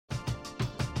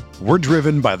We're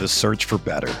driven by the search for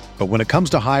better. But when it comes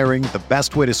to hiring, the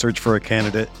best way to search for a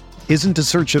candidate isn't to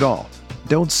search at all.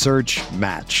 Don't search,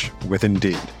 match with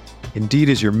Indeed. Indeed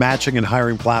is your matching and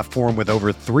hiring platform with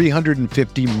over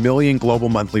 350 million global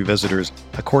monthly visitors,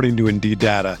 according to Indeed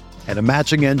data, and a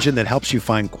matching engine that helps you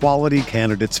find quality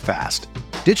candidates fast.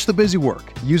 Ditch the busy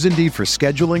work. Use Indeed for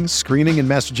scheduling, screening, and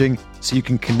messaging so you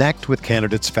can connect with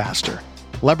candidates faster.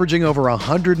 Leveraging over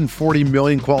 140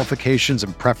 million qualifications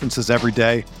and preferences every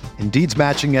day, Indeed's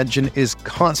matching engine is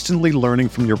constantly learning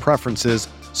from your preferences,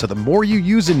 so the more you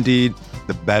use Indeed,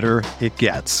 the better it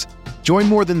gets. Join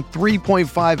more than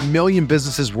 3.5 million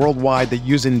businesses worldwide that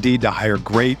use Indeed to hire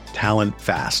great talent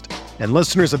fast. And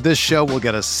listeners of this show will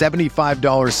get a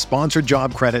 $75 sponsored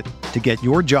job credit to get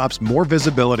your jobs more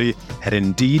visibility at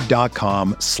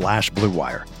Indeed.com/Blue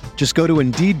Wire. Just go to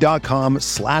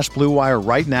Indeed.com/Blue Wire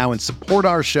right now and support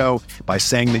our show by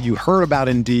saying that you heard about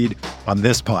Indeed on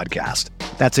this podcast.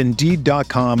 That's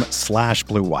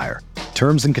Indeed.com/Blue Wire.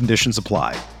 Terms and conditions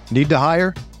apply. Need to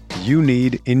hire? You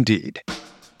need Indeed.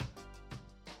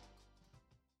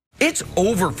 It's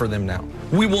over for them now.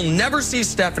 We will never see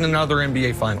Steph in another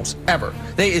NBA Finals, ever.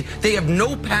 They have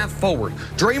no path forward.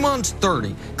 Draymond's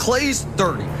 30. Clay's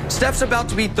 30. Steph's about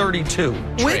to be 32.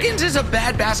 Wiggins is a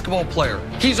bad basketball player.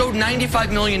 He's owed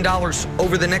 $95 million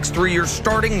over the next 3 years,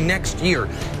 starting next year.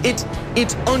 It's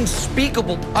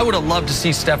unspeakable. I would have loved to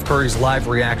see Steph Curry's live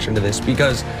reaction to this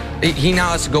because he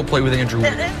now has to go play with Andrew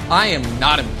Wiggins. I am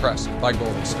not impressed by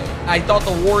Golden State. I thought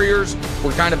the Warriors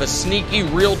were kind of a sneaky,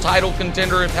 real title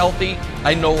contender if healthy.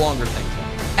 I no longer think that.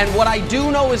 And what I do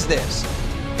know is this.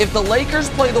 If the Lakers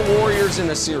play the Warriors in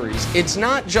a series, it's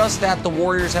not just that the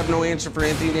Warriors have no answer for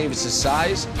Anthony Davis'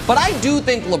 size, but I do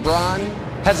think LeBron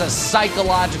has a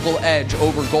psychological edge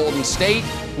over Golden State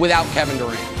without Kevin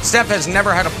Durant. Steph has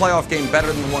never had a playoff game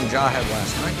better than the one Ja had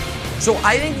last night. So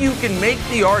I think you can make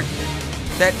the argument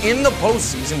that in the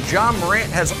postseason, Ja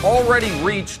Morant has already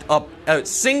reached a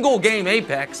single game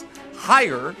apex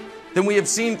higher than we have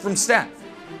seen from Steph.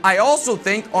 I also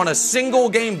think on a single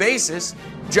game basis,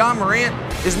 Ja Morant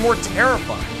is more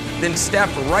terrifying than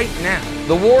Steph right now.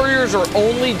 The Warriors are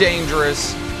only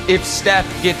dangerous if Steph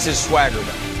gets his swagger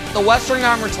back. The Western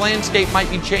Conference landscape might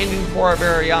be changing before our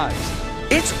very eyes.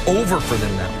 It's over for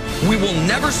them now. We will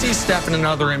never see Steph in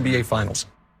another NBA Finals.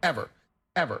 Ever.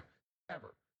 Ever.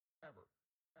 Ever. Ever.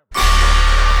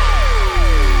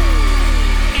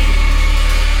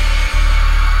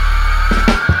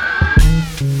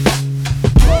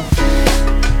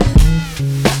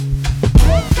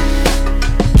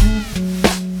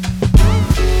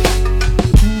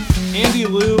 Andy,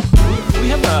 Lou, we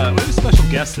have a special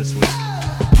guest this week.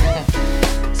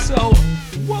 So,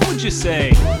 what would you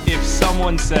say if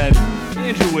someone said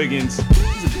Andrew Wiggins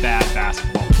is a bad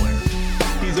basketball player?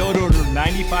 He's owed over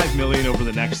 $95 million over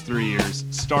the next 3 years,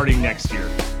 starting next year.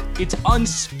 It's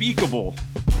unspeakable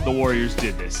the Warriors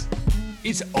did this.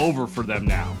 It's over for them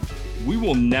now. We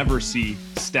will never see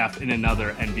Steph in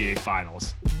another NBA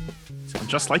Finals. Sound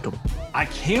just like him. I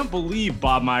can't believe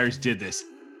Bob Myers did this.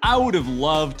 I would have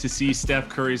loved to see Steph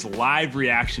Curry's live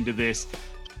reaction to this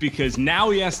because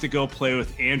now he has to go play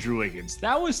with Andrew Wiggins.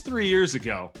 That was 3 years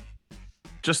ago.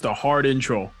 Just a hard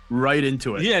intro, right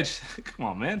into it. Yeah, come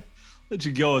on, man. Let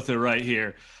you go with it right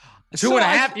here.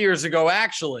 2.5 years ago,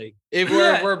 actually. If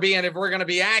we're going to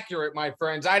be accurate, my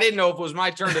friends. I didn't know if it was my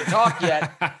turn to talk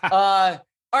yet. All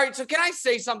right, so can I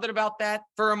say something about that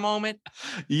for a moment?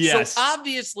 Yes. So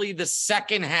obviously the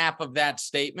second half of that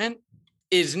statement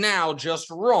is now just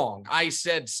wrong. I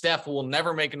said Steph will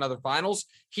never make another finals.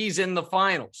 He's in the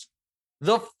finals.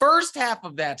 The first half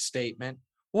of that statement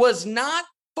was not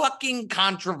fucking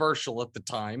controversial at the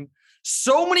time.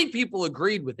 So many people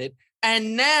agreed with it.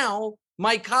 And now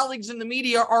my colleagues in the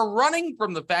media are running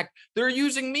from the fact they're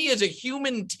using me as a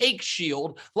human take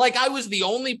shield. Like I was the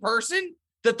only person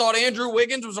that thought Andrew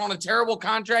Wiggins was on a terrible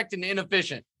contract and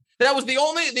inefficient. That was the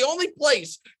only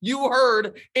place you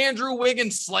heard Andrew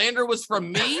Wiggins slander was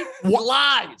from me.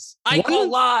 Lies. I call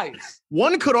lies.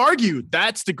 One could argue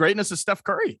that's the greatness of Steph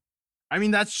Curry. I mean,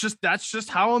 that's just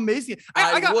how amazing.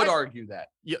 I would argue that.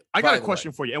 Yeah, I got a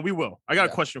question for you, and we will. I got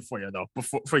a question for you though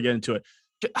before we get into it.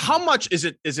 How much is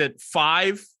it? Is it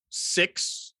 5,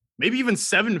 6, maybe even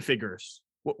 7 figures?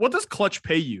 What does Clutch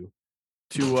pay you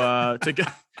to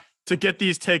get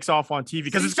these takes off on TV?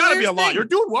 Because it's got to be a lot. You're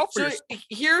doing well for yourself.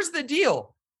 Here's the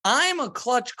deal. I'm a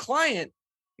Clutch client,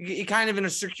 kind of in a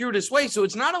circuitous way. So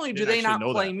it's not only do they not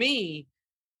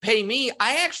pay me,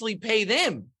 I actually pay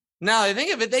them. Now I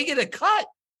think of it, they get a cut.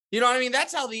 You know what I mean?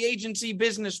 That's how the agency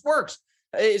business works.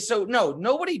 So no,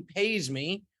 nobody pays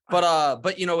me.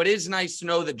 But you know, it is nice to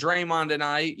know that Draymond and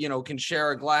I, you know, can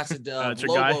share a glass of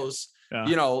Lobos,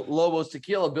 Lobos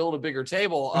tequila, build a bigger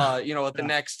table, you know, at the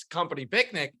next company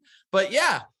picnic. But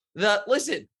yeah,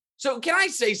 listen. So can I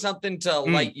say something to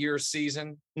light your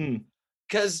season?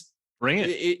 Because bring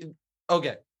it.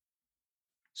 Okay.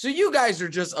 So you guys are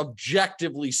just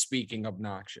objectively speaking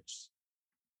obnoxious.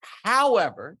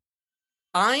 However,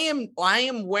 I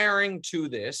am wearing to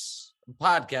this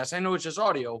podcast. I know it's just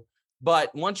audio,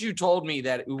 but once you told me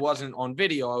that it wasn't on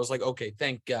video, I was like, okay,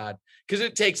 thank God. Because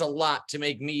it takes a lot to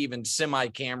make me even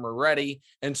semi-camera ready.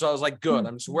 And so I was like, good.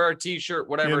 I'm just wear a t-shirt,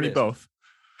 whatever it is. Both.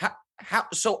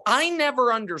 So I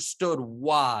never understood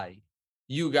why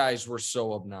you guys were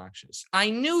so obnoxious. I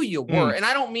knew you were. And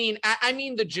I don't mean, I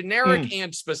mean the generic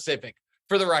and specific,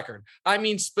 for the record. I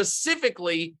mean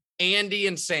specifically Andy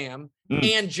and Sam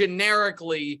and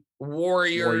generically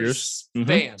Warriors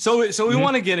fans. So we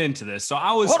want to get into this. So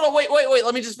I was hold on, wait.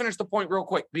 Let me just finish the point real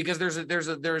quick because there's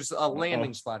a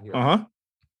landing spot here. And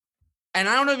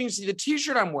I don't know if you can see the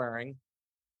t-shirt I'm wearing,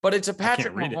 but it's a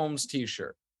Patrick Mahomes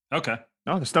t-shirt. Okay.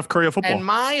 Oh, the Steph Curry of football. And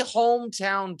my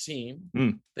hometown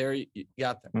team, there you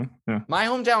got them. My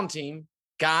hometown team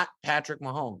got Patrick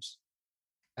Mahomes.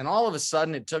 And all of a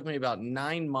sudden, it took me about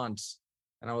 9 months.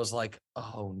 And I was like,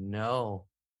 oh, no.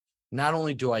 Not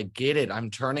only do I get it,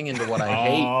 I'm turning into what I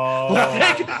hate. Oh, no,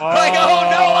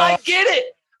 I get it.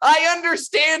 I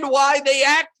understand why they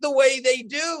act the way they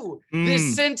do.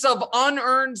 This sense of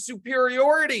unearned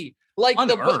superiority. Like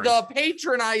the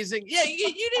patronizing. Yeah,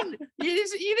 you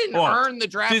didn't earn the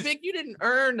draft pick. You didn't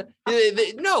earn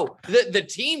the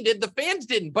team did. The fans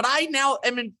didn't. But I now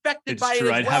am infected by it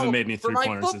as well for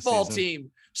my football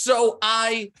team. So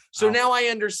now I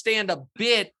understand a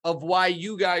bit of why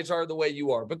you guys are the way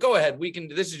you are. But go ahead.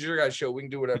 This is your guys' show. We can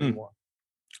do whatever you want.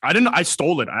 I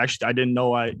stole it. I didn't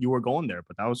know you were going there,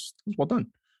 but that was well done.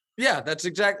 Yeah, that's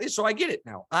exactly. So I get it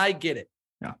now. I get it.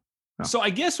 So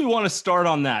I guess we want to start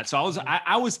on that. So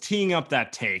I was teeing up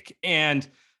that take, and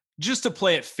just to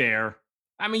play it fair,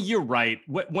 I mean, you're right.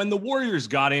 When the Warriors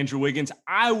got Andrew Wiggins,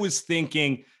 I was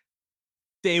thinking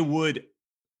they would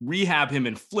rehab him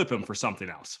and flip him for something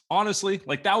else. Honestly,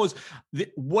 like that was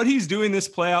what he's doing this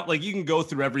playout. Like you can go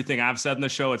through everything I've said in the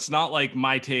show. It's not like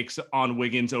my takes on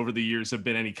Wiggins over the years have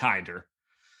been any kinder.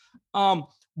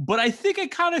 But I think it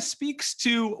kind of speaks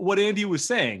to what Andy was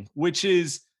saying, which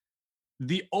is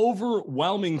the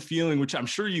overwhelming feeling, which I'm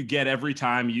sure you get every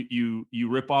time you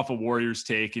rip off a Warriors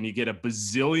take and you get a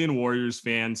bazillion Warriors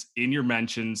fans in your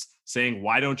mentions saying,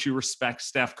 why don't you respect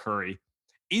Steph Curry?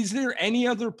 Is there any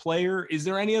other player? Is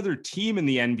there any other team in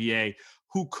the NBA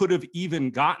who could have even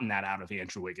gotten that out of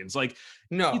Andrew Wiggins? Like,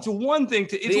 no, it's one thing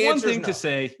to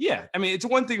say, yeah. I mean, it's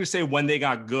one thing to say when they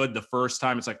got good the first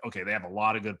time, it's like, okay, they have a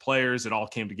lot of good players. It all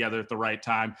came together at the right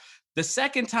time. The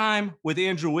second time with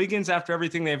Andrew Wiggins, after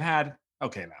everything they've had,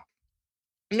 okay,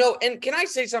 now. No, and can I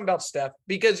say something about Steph?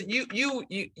 Because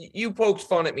you poked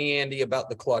fun at me, Andy, about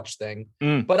the clutch thing.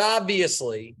 But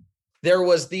obviously there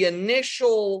was the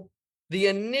initial,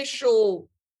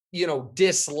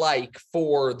 dislike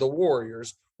for the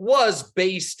Warriors was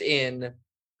based in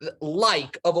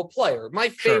like of a player. My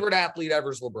favorite athlete ever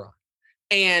is LeBron.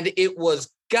 And it was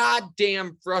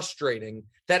goddamn frustrating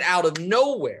that out of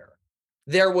nowhere,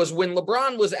 there was when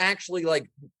LeBron was actually like,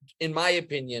 in my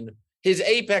opinion, his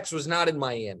apex was not in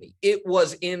Miami. It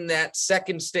was in that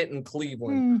second stint in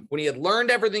Cleveland when he had learned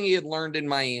everything he had learned in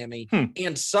Miami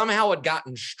and somehow had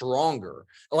gotten stronger.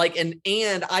 Like, and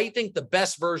I think the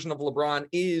best version of LeBron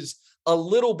is a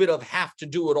little bit of have to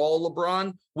do it all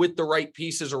LeBron with the right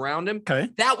pieces around him. Okay.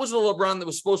 That was the LeBron that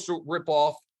was supposed to rip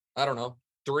off, I don't know,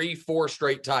 3-4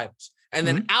 straight titles. And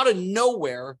then out of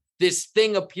nowhere, this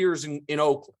thing appears in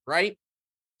Oakland, right?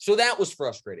 So that was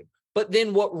frustrating. But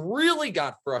then what really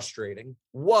got frustrating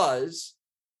was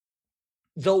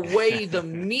the way the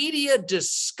media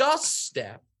discussed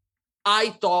Steph, I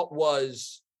thought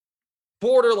was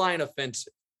borderline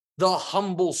offensive. The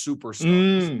humble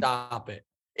superstar. Stop it.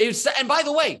 And by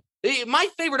the way, my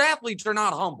favorite athletes are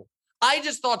not humble. I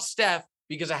just thought Steph,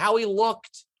 because of how he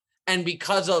looked and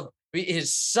because of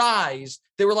his size,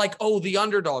 they were like, oh, the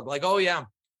underdog. Like, oh, yeah,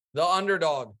 the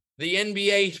underdog. The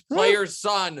NBA player's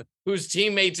son, whose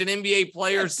teammate's an NBA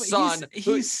player's son.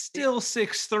 He's still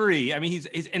 6'3". I mean, he's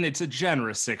and it's a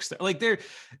generous 6'3". Like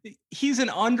he's an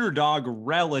underdog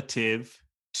relative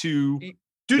to.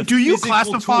 Do you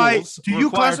classify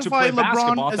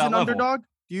LeBron as an underdog?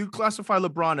 Do you classify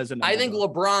LeBron as an underdog? I think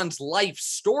LeBron's life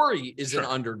story is an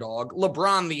underdog.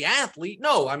 LeBron, the athlete,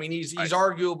 no. I mean, he's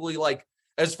arguably like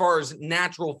as far as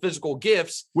natural physical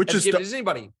gifts, which is as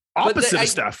anybody. Opposite of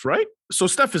Steph, right? So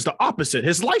Steph is the opposite.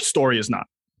 His life story is not.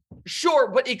 Sure,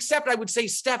 but except I would say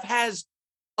Steph has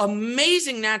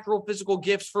amazing natural physical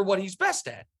gifts for what he's best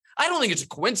at. I don't think it's a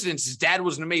coincidence his dad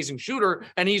was an amazing shooter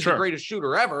and he's the greatest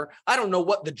shooter ever. I don't know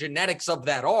what the genetics of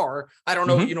that are. I don't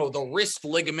know, the wrist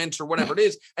ligaments or whatever it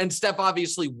is. And Steph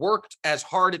obviously worked as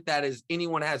hard at that as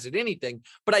anyone has at anything.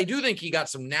 But I do think he got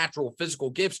some natural physical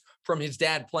gifts from his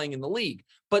dad playing in the league.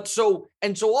 But so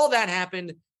all that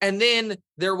happened. And then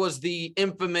there was the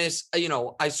infamous,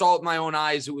 I saw it with my own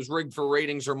eyes. It was rigged for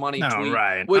ratings or money tweet,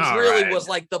 which really was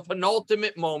like the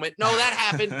penultimate moment. No, that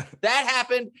happened. That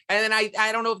happened. And then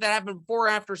I don't know if that happened before or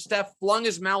after Steph flung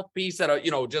his mouthpiece at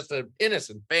just an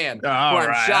innocent fan who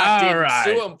I'm shocked didn't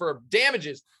sue him for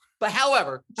damages. But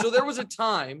however, so there was a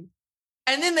time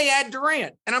and then they add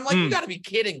Durant. And I'm like, you got to be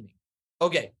kidding me.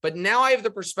 Okay, but now I have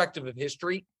the perspective of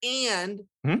history. And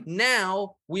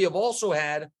now we have also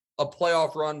had a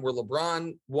playoff run where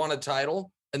LeBron won a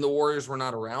title and the Warriors were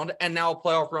not around, and now a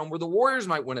playoff run where the Warriors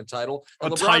might win a title.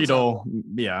 And title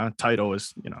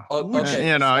is okay.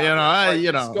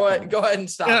 Go ahead and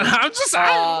stop. I'm just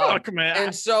look, man.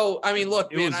 And so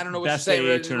look, man, I don't know what to say.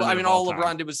 All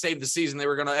LeBron did was save the season.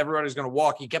 Everybody's gonna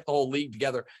walk. He kept the whole league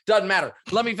together. Doesn't matter.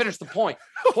 Let me finish the point.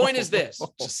 Point is this.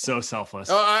 Just so selfless.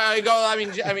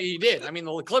 He did.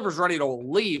 The Clippers ready to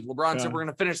leave. LeBron said we're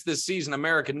gonna finish this season.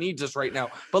 America needs us right now.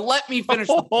 But let me finish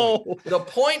the point. The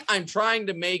point I'm trying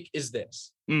to make is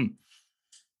this.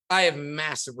 I have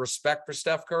massive respect for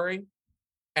Steph Curry.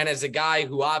 And as a guy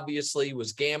who obviously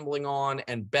was gambling on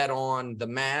and bet on the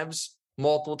Mavs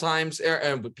multiple times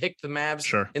and would pick the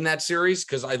Mavs in that series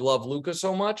because I love Luka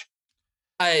so much,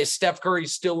 Steph Curry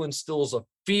still instills a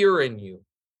fear in you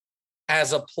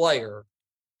as a player,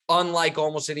 unlike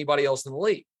almost anybody else in the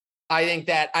league. I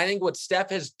think what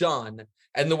Steph has done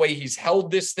and the way he's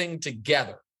held this thing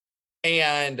together.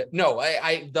 And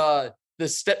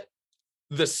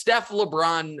the Steph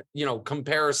LeBron,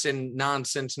 comparison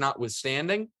nonsense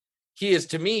notwithstanding, he is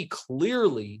to me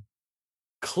clearly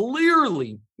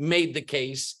made the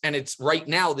case, and it's right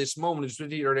now, this moment is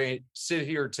sit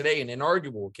here today, an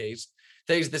inarguable case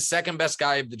that he's the second best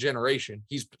guy of the generation.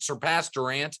 He's surpassed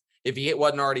Durant if he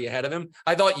wasn't already ahead of him.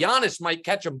 I thought Giannis might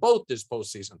catch them both this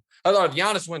postseason. I thought if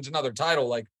Giannis wins another title,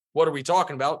 like, what are we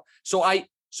talking about? So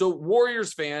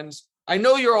Warriors fans, I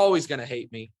know you're always going to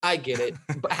hate me. I get it.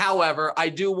 But however, I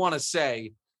do want to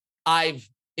say I've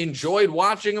enjoyed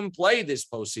watching them play this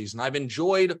postseason. I've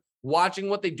enjoyed watching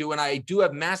what they do. And I do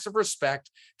have massive respect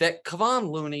that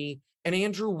Kevon Looney and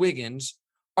Andrew Wiggins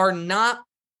are not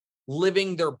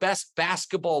living their best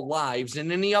basketball lives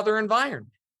in any other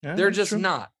environment. Yeah, they're just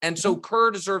not. And so Kerr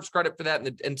deserves credit for that.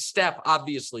 And Steph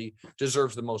obviously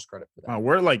deserves the most credit for that.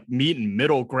 We're like meeting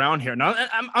middle ground here. Now,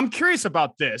 I'm curious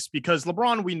about this because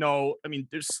LeBron, we know,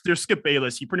 there's Skip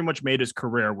Bayless. He pretty much made his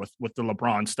career with the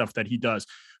LeBron stuff that he does.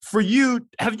 For you,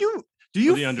 do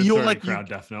you feel like crowd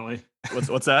definitely?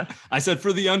 What's that? I said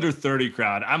for the under 30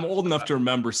 crowd. I'm old enough to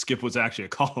remember Skip was actually a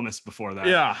columnist before that.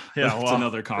 Yeah. That's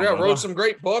another comment. Yeah, wrote some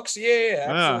great books. Yeah,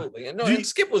 absolutely. And and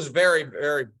Skip was very,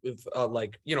 very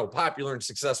popular and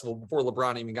successful before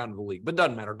LeBron even got into the league. But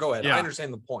doesn't matter. Go ahead. Yeah. I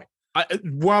understand the point.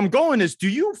 Where I'm going is, do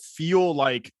you feel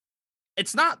like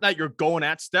it's not that you're going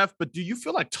at Steph, but do you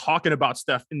feel like talking about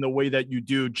Steph in the way that you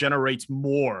do generates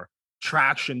more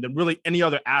traction than really any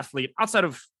other athlete outside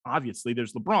of, obviously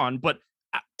there's LeBron, but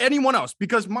anyone else?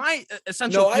 Because my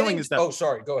essential feeling is that,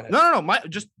 go ahead. No,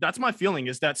 that's my feeling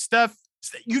is that Steph,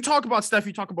 you talk about Steph,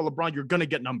 you talk about LeBron, you're going to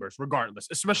get numbers regardless,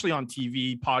 especially on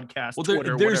TV, podcasts,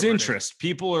 Twitter, there's interest.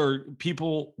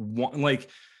 People want, like,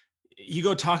 you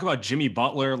go talk about Jimmy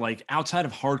Butler, like outside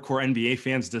of hardcore NBA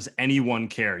fans, does anyone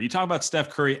care? You talk about Steph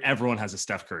Curry, everyone has a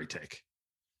Steph Curry take.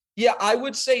 Yeah, I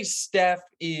would say Steph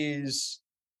is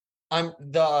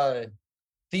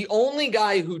the only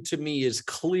guy who to me is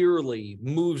clearly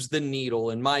moves the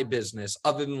needle in my business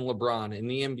other than LeBron in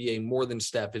the NBA more than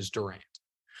Steph is Durant.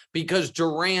 Because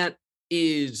Durant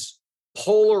is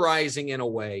polarizing in a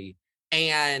way,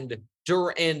 and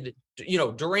Durant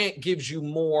gives you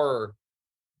more,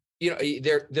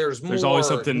 there's always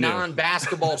something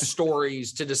non-basketball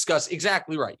stories to discuss.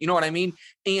 Exactly right. You know what I mean?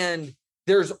 And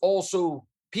there's also,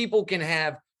 people can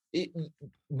have,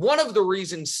 one of the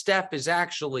reasons Steph is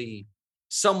actually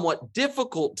somewhat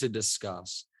difficult to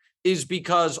discuss is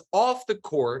because off the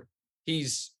court,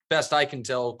 he's, best I can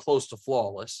tell, close to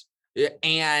flawless.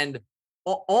 And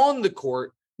on the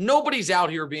court, nobody's out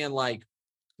here being like,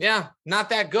 yeah,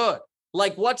 not that good.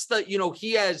 Like, what's the,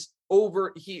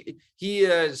 he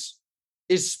is,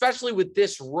 especially with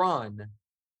this run.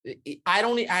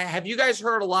 Have you guys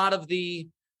heard a lot of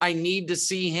I need to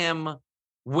see him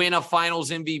win a Finals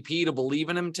MVP to believe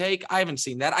in him take. I haven't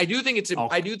seen that. I do think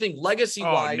I do think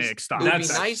legacy-wise, Nick, stop. it would be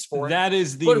nice for him. That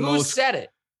is the but most. Who said it?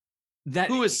 That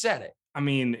who has said it? I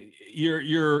mean,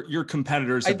 your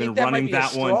competitors have been that running might be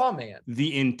that a straw one man.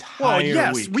 the entire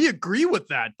yes, week. We agree with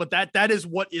that, but that is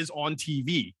what is on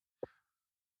TV.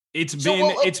 It's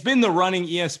been the running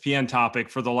ESPN topic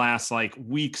for the last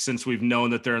week since we've known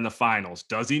that they're in the finals.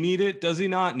 Does he need it? Does he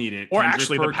not need it? Or Kendrick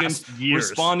actually Perkins the past years.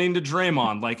 responding to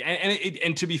Draymond,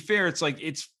 and to be fair,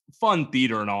 it's fun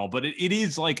theater and all, but it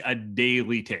is like a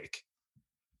daily take.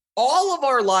 All of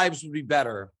our lives would be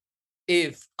better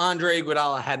if Andre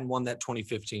Iguodala hadn't won that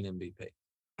 2015 MVP.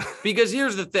 Because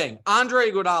here's the thing.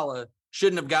 Andre Iguodala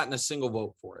shouldn't have gotten a single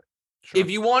vote for it. Sure. If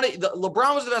you want it,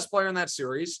 LeBron was the best player in that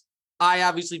series. I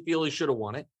obviously feel he should have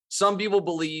won it. Some people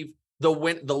believe the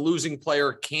losing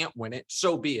player can't win it.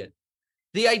 So be it.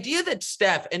 The idea that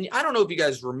Steph, and I don't know if you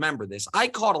guys remember this, I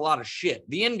caught a lot of shit.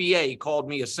 The NBA called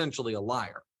me essentially a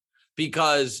liar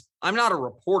because I'm not a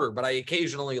reporter, but I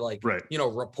occasionally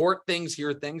report things,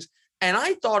 hear things. And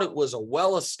I thought it was a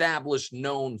well-established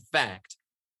known fact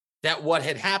that what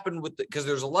had happened because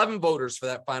there's 11 voters for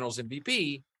that Finals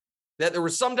MVP, that there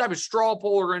was some type of straw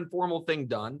poll or informal thing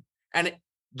done. And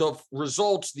the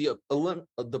results,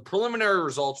 the preliminary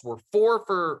results were 4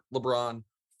 for LeBron,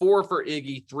 4 for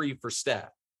Iggy, 3 for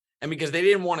Steph. And because they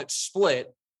didn't want it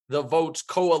split, the votes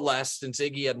coalesced since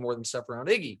Iggy had more than Steph around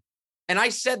Iggy. And I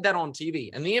said that on TV.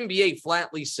 And the NBA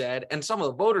flatly said, and some of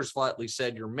the voters flatly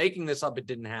said, you're making this up. It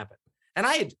didn't happen. And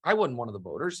I wasn't one of the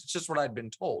voters. It's just what I'd been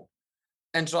told.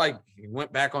 And so I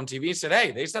went back on TV and said,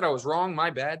 hey, they said I was wrong. My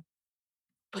bad.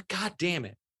 But God damn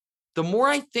it. The more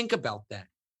I think about that,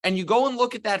 and you go and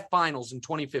look at that finals in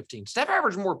 2015, Steph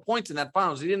averaged more points in that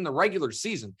finals than he did in the regular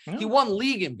season. Yeah. He won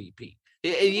league MVP.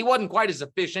 He wasn't quite as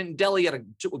efficient. Delhi had a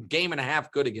game and a half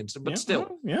good against him, but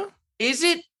still. Yeah. Is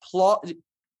it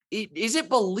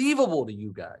believable to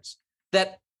you guys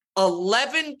that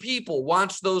 11 people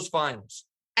watched those finals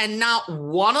and not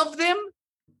one of them?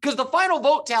 Because the final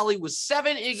vote tally was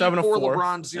 7 Iggy, 4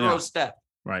 LeBron, 0 Steph.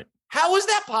 Right. How is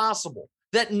that possible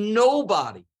that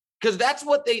nobody, because that's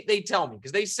what they tell me,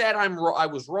 because they said I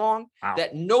was wrong,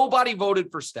 that nobody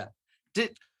voted for Steph.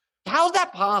 How's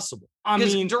that possible?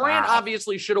 Because Durant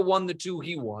obviously should have won the 2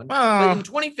 he won. But in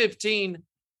 2015,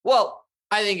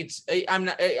 I think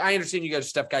I understand you guys are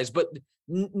Steph guys, but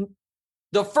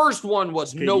the first one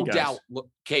was no doubt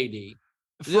KD.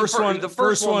 The first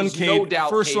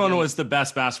one was the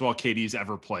best basketball KD's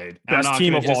ever played. Best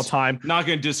team of all time. Not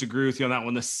going to disagree with you on that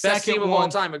one. The second best team of all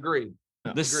time, agreed.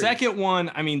 The second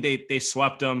one, they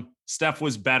swept them. Steph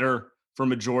was better for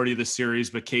majority of the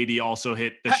series, but KD also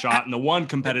hit the shot in the one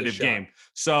competitive game.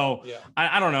 So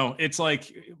I don't know. It's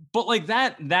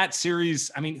that series.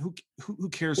 Who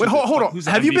cares? Wait, hold on.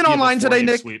 Have you been online today,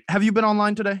 Nick? Have you been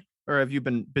online today? Or have you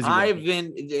been busy?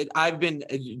 I've been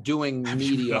doing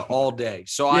media all day,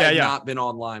 so I have not been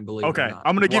online. Believe it or not.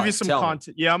 I'm going to give you some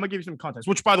content. Yeah, I'm going to give you some context.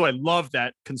 Which, by the way, I love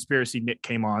that conspiracy Nick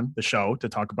came on the show to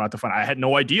talk about the fun. I had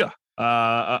no idea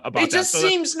about that. It just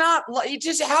seems not. It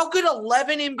just how could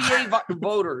 11 NBA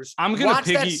voters watch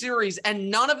that series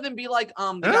and none of them be like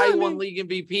the guy who won league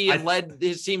MVP and led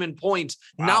his team in points?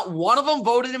 Wow. Not one of them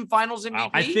voted in Finals MVP.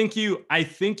 Wow. I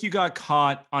think you got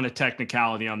caught on a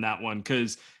technicality on that one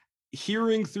because.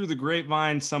 Hearing through the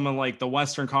grapevine, some of the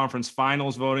Western Conference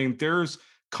Finals voting, there's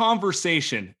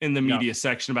conversation in the media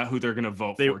section about who they're going to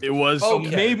vote for. It was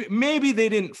maybe they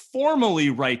didn't formally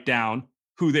write down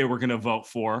who they were going to vote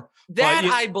for. That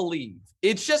I believe.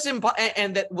 It's just and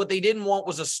that what they didn't want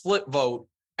was a split vote,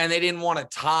 and they didn't want to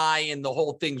tie, and the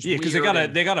whole thing's weird. Because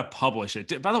they gotta publish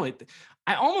it. By the way,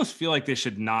 I almost feel like they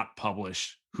should not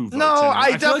publish who votes. No,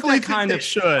 I definitely think they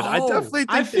should. I definitely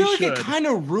think I feel like it kind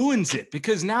of ruins it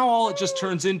because now all it just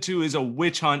turns into is a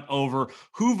witch hunt over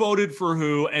who voted for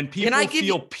who, and people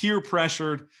feel peer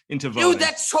pressured into voting. Dude,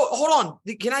 hold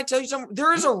on. Can I tell you something?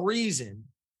 There is a reason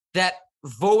that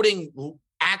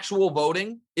actual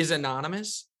voting is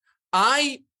anonymous.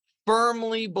 I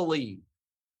firmly believe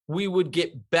we would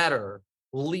get better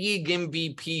league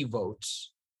MVP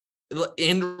votes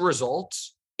in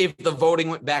results if the voting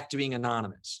went back to being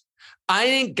anonymous. I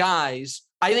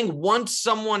think once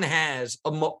someone has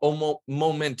a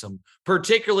momentum,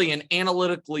 particularly an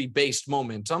analytically based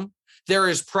momentum, there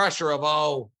is pressure of,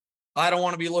 I don't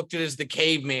want to be looked at as the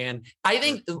caveman. I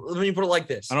think, let me put it like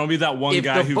this. I don't want to be that one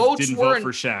guy who didn't vote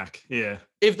for Shaq. Yeah.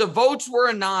 If the votes were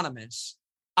anonymous,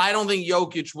 I don't think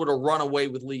Jokic would have run away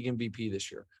with league MVP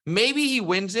this year. Maybe he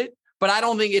wins it, but I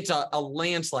don't think it's a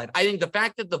landslide. I think the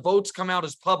fact that the votes come out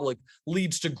as public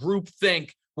leads to groupthink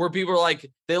where people are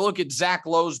they look at Zach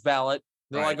Lowe's ballot.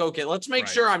 They're like, okay, let's make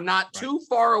sure I'm not too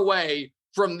far away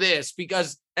from this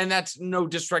because, and that's no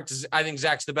disrespect to, I think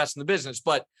Zach's the best in the business,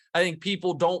 but I think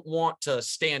people don't want to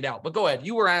stand out. But go ahead.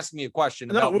 You were asking me a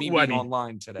question about me being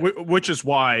online today. Which is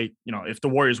why, if the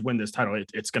Warriors win this title,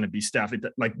 it's going to be Steph.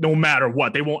 Like, no matter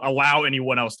what, they won't allow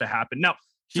anyone else to happen. Now,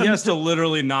 he has to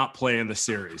literally not play in the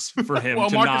series for him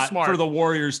for the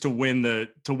Warriors to win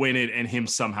it and him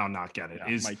somehow not get it.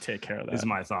 Yeah, might take care of that. Is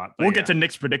my thought. We'll get to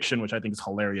Nick's prediction, which I think is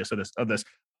hilarious of this.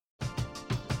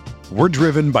 We're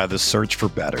driven by the search for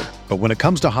better. But when it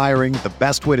comes to hiring, the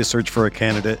best way to search for a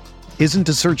candidate isn't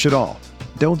to search at all.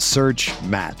 Don't search,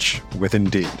 match with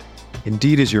Indeed.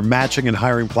 Indeed is your matching and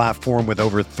hiring platform with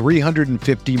over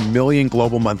 350 million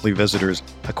global monthly visitors,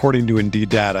 according to Indeed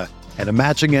data, and a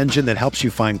matching engine that helps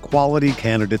you find quality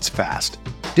candidates fast.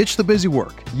 Ditch the busy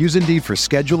work. Use Indeed for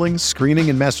scheduling, screening,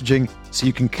 and messaging so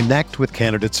you can connect with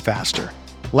candidates faster.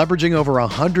 Leveraging over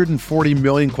 140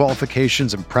 million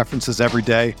qualifications and preferences every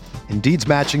day, Indeed's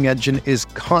matching engine is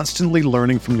constantly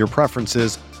learning from your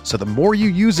preferences, so the more you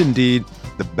use Indeed,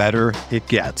 the better it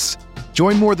gets.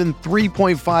 Join more than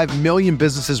 3.5 million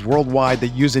businesses worldwide that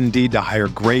use Indeed to hire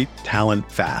great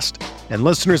talent fast. And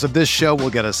listeners of this show will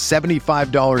get a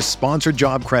 $75 sponsored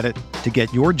job credit to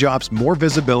get your jobs more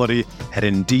visibility at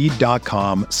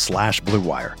Indeed.com/Blue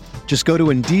Wire. Just go to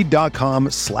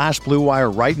Indeed.com/Blue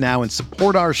Wire right now and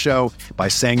support our show by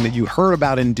saying that you heard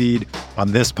about Indeed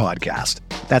on this podcast.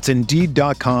 That's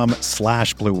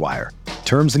Indeed.com/Blue Wire.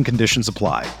 Terms and conditions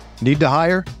apply. Need to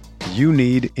hire? You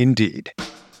need Indeed.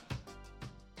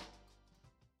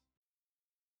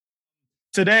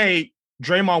 Today,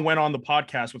 Draymond went on the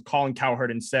podcast with Colin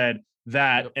Cowherd and said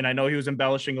that, and I know he was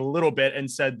embellishing a little bit,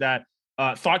 and said that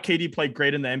thought KD played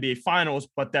great in the NBA Finals,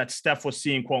 but that Steph was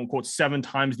seeing, quote unquote, 7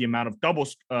 times the amount of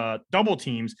double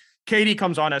teams. KD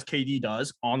comes on, as KD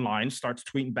does, online, starts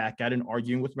tweeting back at and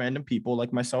arguing with random people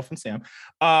like myself and Sam.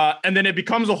 And then it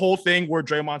becomes a whole thing where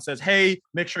Draymond says, hey,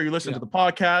 make sure you listen to the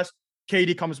podcast.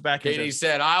 KD comes back. KD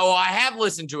said, I have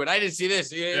listened to it. I didn't see this.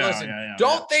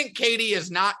 Don't think KD has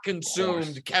not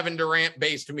consumed Kevin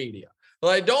Durant-based media.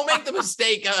 Like, don't make the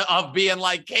mistake of being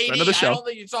like, KD, I don't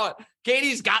think you saw it.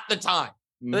 KD's got the time.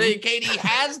 Mm-hmm. KD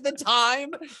has the time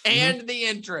and the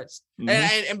interest. Mm-hmm.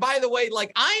 And by the way,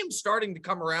 like, I am starting to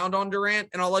come around on Durant,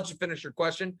 and I'll let you finish your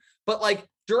question. But like,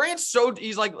 Durant's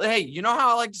he's like, hey, you know how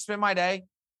I like to spend my day?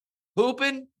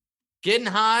 Hooping, getting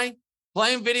high,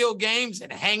 playing video games,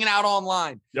 and hanging out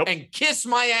online. Yep. And kiss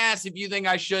my ass if you think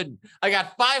I shouldn't. I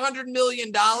got $500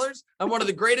 million. I'm one of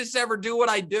the greatest to ever do what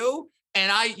I do.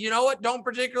 And you know what? Don't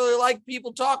particularly like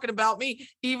people talking about me,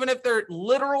 even if they're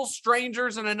literal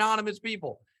strangers and anonymous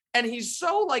people. And he's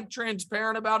so like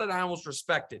transparent about it. I almost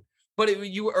respect it. But are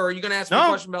you going to ask me a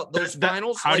question about those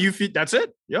finals? How do you feel? That's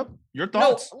it. Yep. Your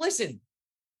thoughts. No, listen,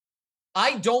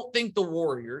 I don't think the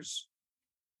Warriors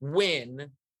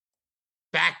win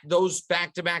those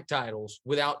back-to-back titles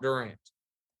without Durant.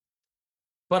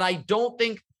 But I don't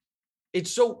think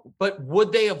it's so, but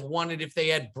would they have won it if they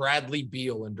had Bradley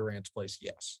Beal in Durant's place?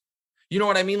 Yes. You know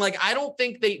what I mean? Like, I don't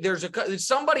think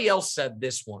somebody else said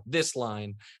this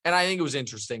line, and I think it was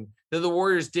interesting that the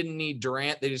Warriors didn't need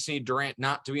Durant. They just need Durant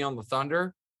not to be on the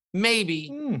Thunder.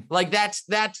 Maybe like that's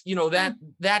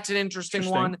an interesting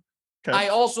one. Okay. I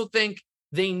also think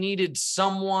they needed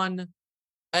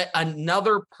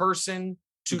another person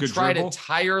to try to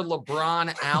tire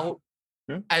LeBron out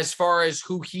as far as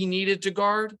who he needed to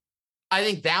guard. I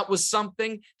think that was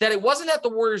something that it wasn't that the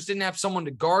Warriors didn't have someone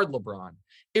to guard LeBron.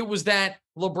 It was that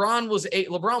LeBron wasn't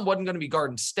going to be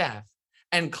guarding Steph,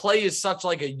 and Clay is such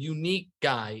like a unique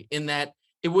guy in that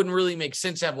it wouldn't really make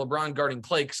sense to have LeBron guarding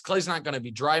Clay because Clay's not going to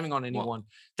be driving on anyone.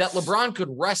 That LeBron could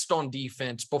rest on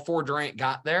defense before Durant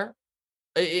got there.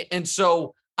 And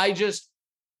so I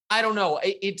don't know.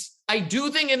 I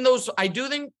do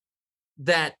think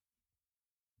that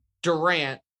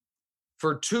Durant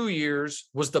for 2 years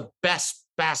was the best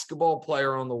basketball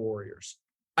player on the Warriors.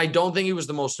 I don't think he was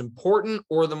the most important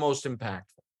or the most impactful.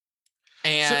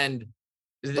 And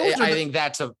I think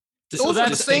that's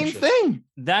the same thing.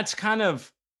 That's kind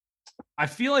of, I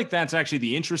feel like that's actually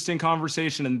the interesting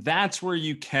conversation. And that's where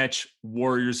you catch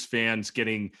Warriors fans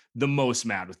getting the most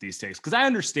mad with these takes. Because I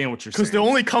understand what you're saying. Because they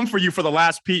only come for you for the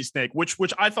last piece, Nick,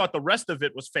 which I thought the rest of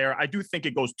it was fair. I do think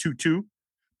it goes 2-2,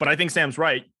 but I think Sam's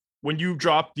right. When you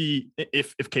drop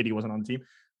if KD wasn't on the team,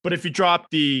 but if you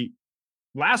drop the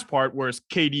last part where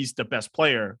KD's the best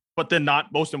player, but then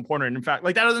not most important. In fact,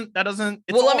 like that doesn't.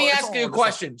 Well, let me ask you a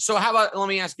question. So let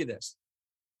me ask you this.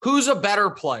 Who's a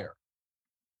better player?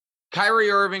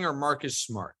 Kyrie Irving or Marcus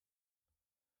Smart?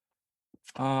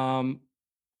 Kyrie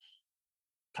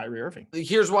Kyrie Irving.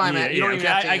 Here's why I'm at. You don't even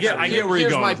have to I get where you're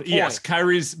going. Yes,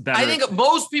 Kyrie's better. I think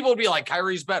most people would be like,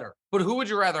 Kyrie's better. But who would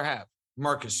you rather have?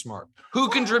 Marcus Smart. Who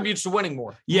contributes to winning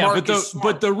more? Yeah, Marcus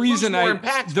but the reason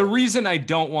impactful? the reason I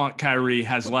don't want Kyrie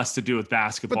has less to do with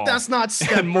basketball. But that's not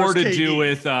Steph and more to versus do KD.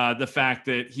 with the fact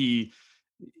that he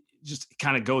just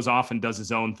kind of goes off and does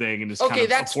his own thing and is kind of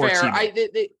that's a poor fair.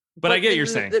 teammate. But I get what you're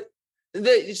saying.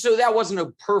 So that wasn't a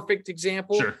perfect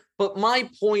example. Sure. But my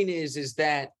point is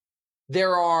that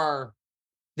there are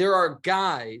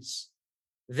guys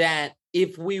that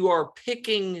if we are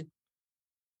picking,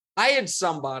 I had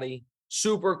somebody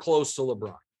super close to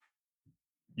LeBron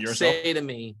say to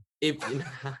me, if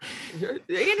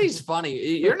Andy's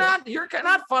funny, you're not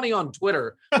funny on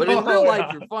Twitter, but in real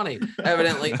life you're funny,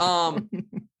 evidently.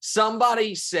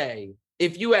 Somebody say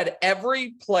if you had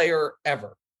every player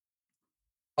ever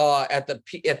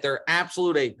at their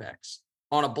absolute apex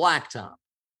on a blacktop,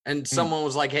 and someone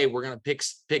was like, "Hey, we're gonna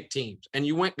pick teams," and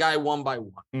you went guy one by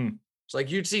one. It's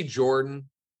like you'd see Jordan.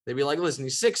 They'd be like, "Listen,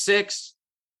 he's 6'6".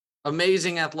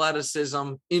 Amazing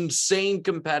athleticism, insane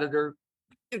competitor,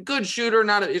 good shooter.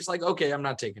 It's like, okay, I'm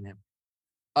not taking him.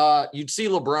 You'd see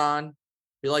LeBron,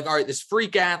 be like, all right, this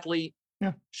freak athlete,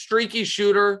 streaky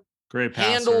shooter, great passer.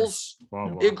 Handles,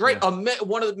 great. Yeah.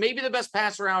 One of maybe the best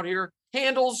passer out here.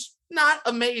 Handles, not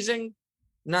amazing.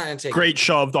 Not gonna take great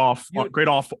shoved off, great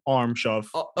off arm shove.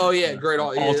 Oh yeah, great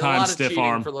all-time stiff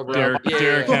arm. for LeBron.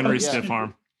 Derrick Henry stiff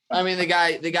arm. I mean, the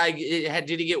guy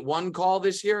did he get one call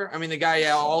this year? I mean, the guy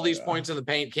all these points in the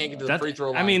paint, can't get to the free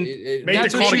throw line. I mean,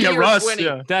 that's what you get Russ.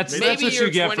 That's what you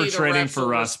get for trading for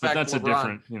Russ, but that's LeBron. a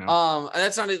different, you know.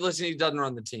 That's not it. Listen, he doesn't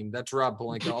run the team. That's Rob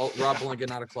Pelinka. Rob Pelinka,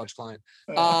 not a clutch client.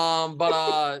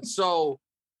 But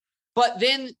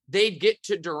then they'd get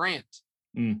to Durant.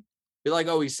 Be like,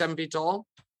 oh, he's 7 feet tall.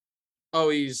 Oh,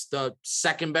 he's the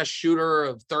third best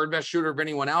shooter of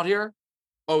anyone out here.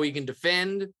 Oh, he can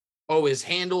defend. Oh, his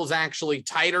handle's actually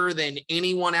tighter than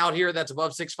anyone out here that's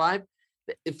above 6'5".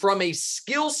 From a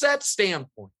skill set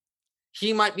standpoint,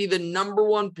 he might be the number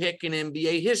one pick in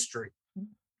NBA history.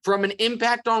 From an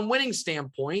impact on winning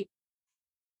standpoint,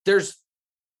 there's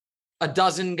a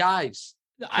dozen guys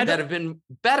that have been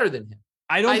better than him.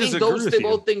 I think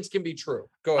both things can be true.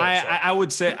 Go ahead. I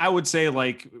would say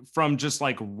like from just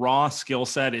like raw skill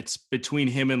set, it's between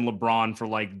him and LeBron for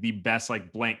like the best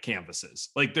like blank canvases.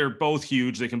 Like they're both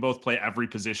huge. They can both play every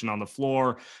position on the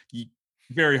floor.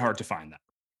 Very hard to find that.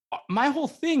 My whole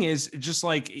thing is just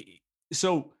like,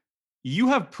 so you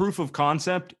have proof of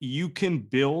concept. You can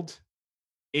build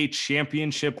a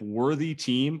championship worthy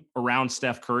team around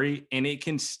Steph Curry and it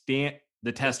can stand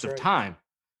the test of time.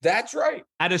 That's right.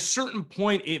 At a certain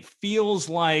point, it feels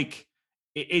like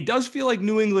it does feel like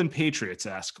New England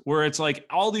Patriots-esque, where it's like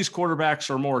all these quarterbacks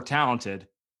are more talented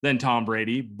than Tom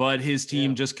Brady, but his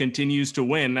team just continues to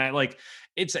win.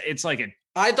 It's like a.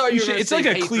 I thought you were going to say like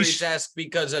a Patriots-esque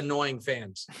because annoying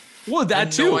fans. Well,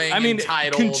 that too. I mean,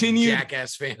 continue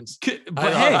jackass fans.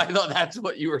 But I thought that's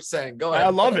what you were saying. Go ahead. I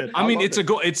love it. I mean, it's a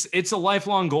goal. It's a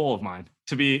lifelong goal of mine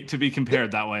to be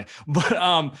compared that way. But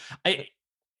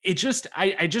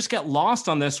I just get lost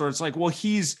on this where it's like, well,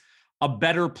 he's a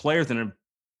better player than him,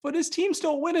 but his teams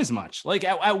don't win as much. Like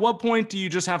at what point do you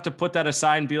just have to put that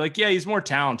aside and be like, yeah, he's more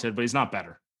talented, but he's not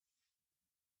better?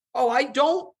 Oh,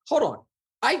 hold on.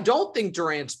 I don't think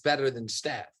Durant's better than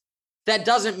Steph. That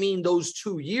doesn't mean those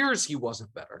 2 years he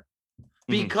wasn't better,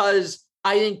 because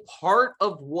I think part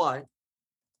of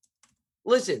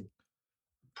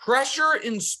pressure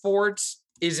in sports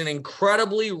is an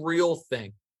incredibly real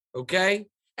thing. Okay.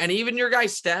 And even your guy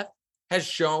Steph has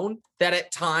shown that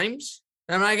at times,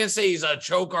 and I'm not going to say he's a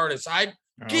choke artist.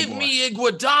 Give me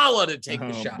Iguodala to take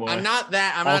the shot. Boy. I'm not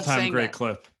that. I'm not saying great that.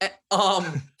 Clip.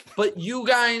 But you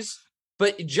guys,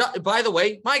 by the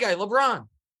way, my guy LeBron,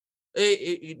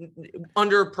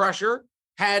 under pressure,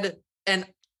 had an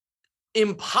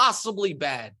impossibly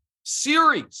bad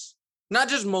series. Not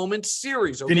just moments,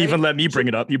 series. Okay? Didn't even let me bring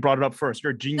it up. You brought it up first.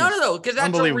 You're a genius. No, because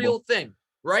that's a real thing,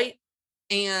 right?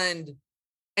 And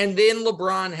then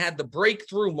LeBron had the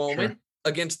breakthrough moment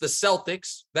against the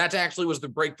Celtics. That actually was the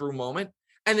breakthrough moment.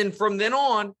 And then from then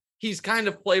on, he's kind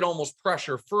of played almost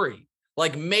pressure free,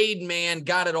 like made man,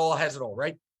 got it all, has it all,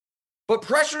 right? But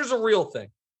pressure is a real thing.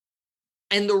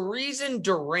 And the reason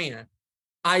Durant,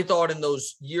 I thought in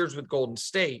those years with Golden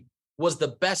State, was the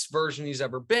best version he's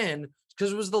ever been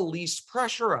because it was the least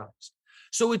pressurized.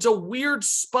 So it's a weird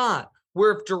spot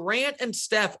where if Durant and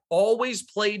Steph always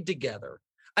played together,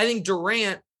 I think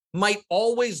Durant might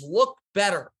always look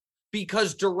better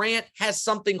because Durant has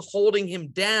something holding him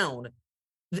down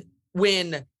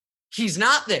when he's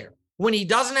not there, when he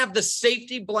doesn't have the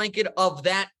safety blanket of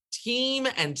that team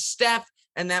and Steph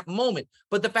and that moment.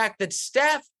 But the fact that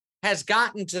Steph has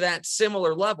gotten to that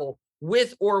similar level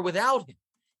with or without him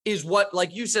is what,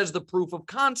 like you said, is the proof of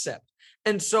concept.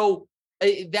 And so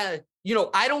that,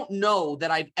 I don't know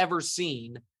that I've ever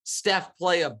seen Steph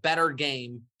play a better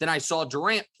game than I saw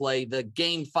Durant play the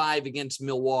game 5 against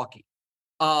Milwaukee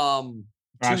 2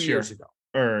 years ago.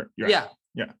 Yeah,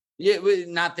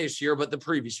 not this year, but the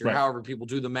previous year, however people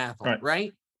do the math on it,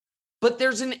 right? But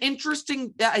there's an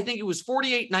interesting, I think it was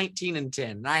 48, 19, and 10.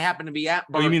 And I happen to be at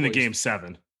Barclays. Oh, you mean the game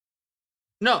 7?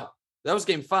 No, that was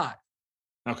game 5.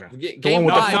 Okay. Game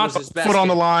 5 was his best foot on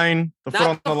game. the line. The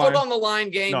foot on the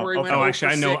line game where he went over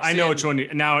actually, I know which one.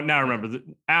 Now I remember.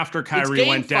 After Kyrie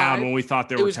went down when we thought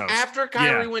they were toast. After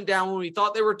Kyrie went down when we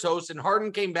thought they were toast, and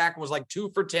Harden came back and was like 2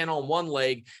 for 10 on one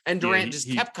leg, and Durant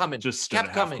just kept coming.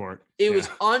 It was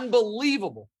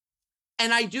unbelievable.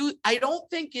 And I don't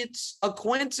think it's a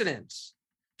coincidence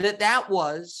that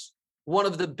was one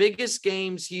of the biggest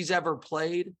games he's ever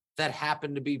played that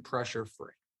happened to be pressure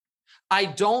free. I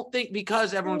don't think,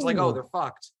 because everyone's like, oh, they're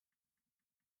fucked.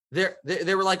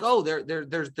 They were like, oh,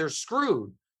 they're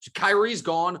screwed. Kyrie's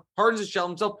gone. Harden's shell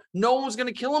himself. No one was going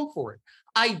to kill him for it.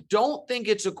 I don't think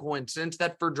it's a coincidence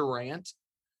that for Durant,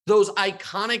 those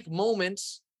iconic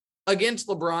moments against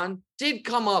LeBron did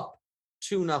come up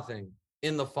 2-0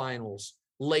 in the finals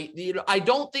late. I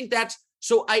don't think that's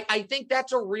so. I think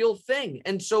that's a real thing.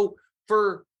 And so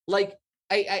for like,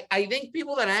 I think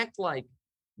people that act like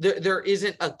there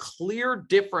isn't a clear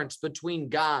difference between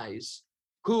guys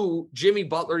who, Jimmy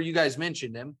Butler, you guys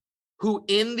mentioned him, who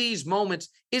in these moments,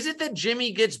 is it that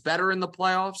Jimmy gets better in the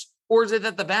playoffs, or is it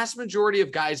that the vast majority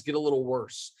of guys get a little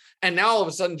worse? And now all of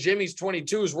a sudden Jimmy's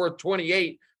 22 is worth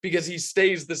 28 because he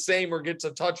stays the same or gets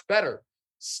a touch better.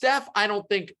 Steph,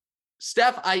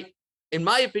 in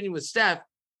my opinion with Steph,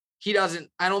 I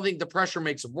don't think the pressure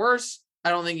makes him worse. I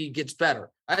don't think he gets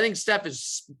better. I think Steph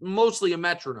is mostly a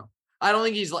metronome. I don't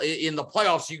think he's in the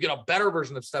playoffs. You get a better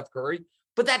version of Steph Curry,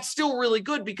 but that's still really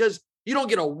good because you don't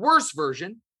get a worse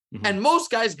version. Mm-hmm. And most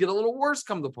guys get a little worse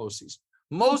come the postseason.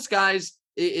 Most guys,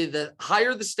 the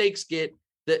higher the stakes get,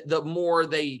 the more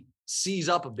they seize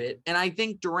up a bit. And I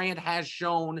think Durant has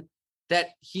shown that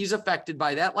he's affected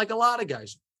by that, like a lot of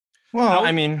guys. Well,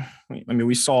 I mean,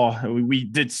 we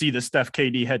did see the Steph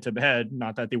KD head to head.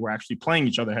 Not that they were actually playing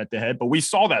each other head to head, but we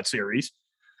saw that series.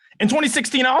 In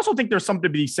 2016, I also think there's something to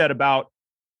be said about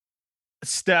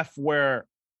Steph, where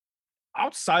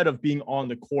outside of being on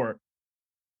the court,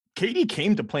 KD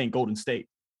came to play in Golden State.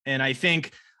 And I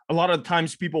think a lot of the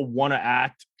times people want to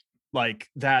act like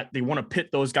that. They want to pit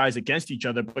those guys against each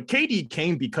other. But KD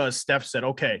came because Steph said,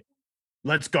 okay,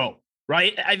 let's go.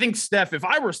 Right. I think Steph, if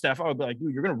I were Steph, I would be like,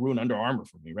 dude, you're going to ruin Under Armour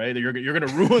for me. Right. You're going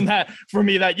to ruin that for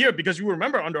me that year, because you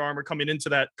remember Under Armour coming into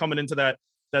that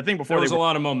thing before. There was a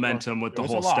lot of momentum with the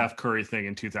whole Steph Curry thing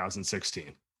in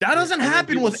 2016. That doesn't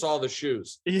happen with saw the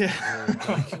shoes. Yeah.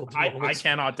 I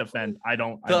cannot defend. I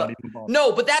don't even bother.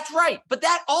 No, but that's right. But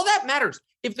all that matters.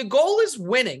 If the goal is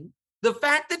winning, the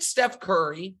fact that Steph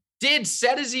Curry did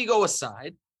set his ego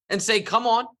aside and say, come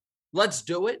on, let's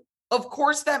do it. Of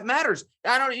course that matters.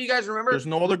 I don't know. You guys remember? There's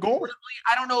no other goal.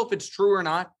 I don't know if it's true or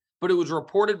not, but it was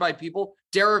reported by people.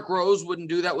 Derrick Rose wouldn't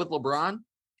do that with LeBron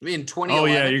in 2011. Oh,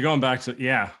 yeah. You're going back to,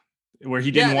 where he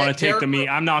didn't want to take the meat.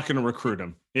 I'm not going to recruit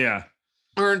him. Yeah.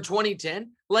 Or in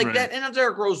 2010, that. And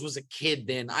Derrick Rose was a kid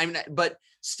then. But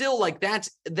still, like that's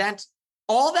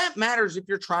all that matters if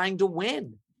you're trying to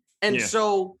win. And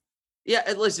so,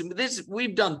 listen,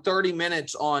 we've done 30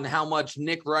 minutes on how much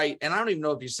Nick Wright, and I don't even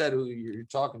know if you said who you're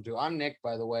talking to. I'm Nick,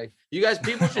 by the way. You guys,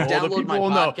 people should download my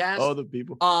podcast. Oh, the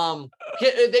people.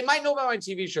 They might know about my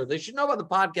TV show. They should know about the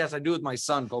podcast I do with my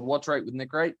son called What's Right with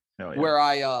Nick Wright, where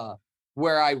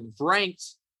I ranked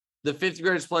the 50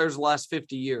 greatest players of the last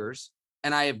 50 years,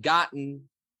 and I have gotten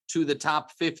to the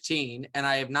top 15, and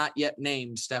I have not yet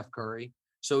named Steph Curry.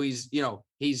 So he's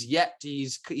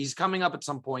coming up at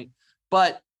some point,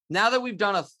 but now that we've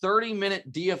done a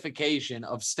 30-minute deification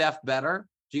of Steph better,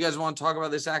 do you guys want to talk about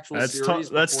this actual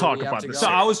series? Let's talk about this. So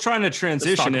I was trying to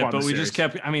transition it, but we just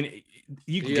kept. I mean,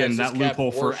 you can get in that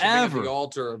loophole forever. The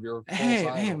altar of your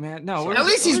hey, man, no. At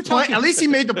least he's playing. At least he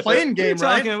made the play-in game,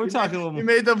 right? We're talking a little. He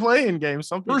made the play-in game.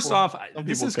 First off,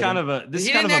 this is kind of a.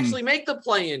 He didn't actually make the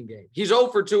play-in game. He's 0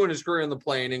 for 2 in his career in the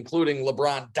play-in, including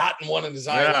LeBron dotting one in his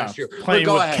eye last year.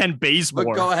 Playing with Ken Bazemore.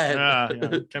 But go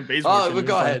ahead. Ken Bazemore. But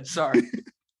go ahead. Sorry.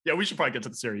 Yeah, we should probably get to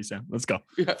the series, Sam. Let's go.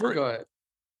 Go ahead.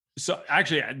 So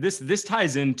actually, this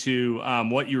ties into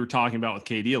what you were talking about with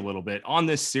KD a little bit on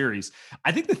this series.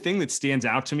 I think the thing that stands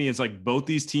out to me is like both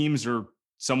these teams are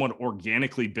somewhat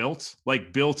organically built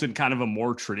in kind of a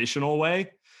more traditional way.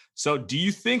 So do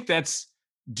you think that's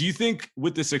Do you think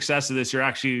with the success of this, you're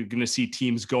actually going to see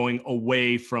teams going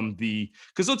away from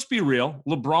because let's be real,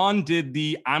 LeBron did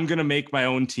I'm going to make my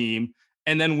own team.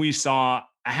 And then we saw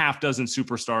a half dozen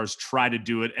superstars try to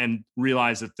do it and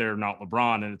realize that they're not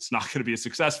LeBron and it's not going to be as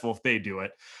successful if they do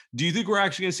it. Do you think we're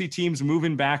actually going to see teams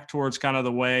moving back towards kind of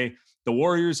the way the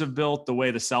Warriors have built, the way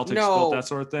the Celtics built, that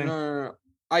sort of thing? No.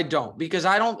 I don't, because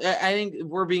I think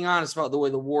we're being honest about the way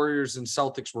the Warriors and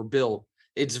Celtics were built.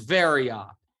 It's very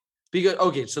odd. Because,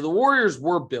 okay, so the Warriors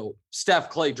were built, Steph,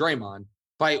 Clay, Draymond,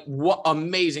 by what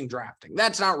amazing drafting.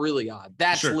 That's not really odd.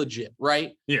 That's legit,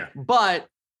 right? Yeah. But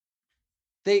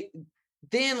they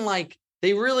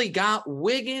really got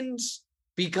Wiggins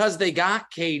because they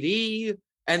got KD,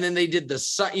 and then they did the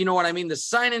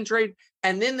sign and trade,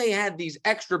 and then they had these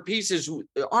extra pieces who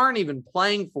aren't even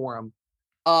playing for them.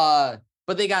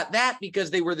 But they got that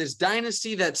because they were this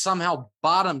dynasty that somehow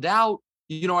bottomed out.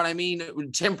 You know what I mean?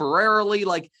 Temporarily,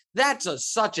 like that's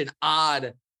such an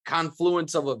odd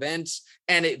confluence of events.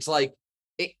 And it's like,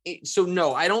 so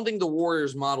no, I don't think the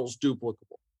Warriors model's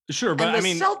duplicable. Sure. But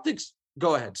Celtics,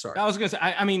 go ahead. Sorry. I was going to say,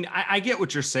 I get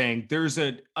what you're saying. There's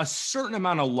a certain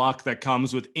amount of luck that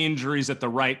comes with injuries at the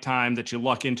right time, that you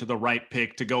luck into the right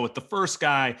pick to go with the first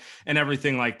guy and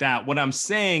everything like that. What I'm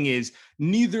saying is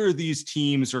neither of these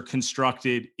teams are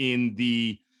constructed in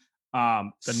the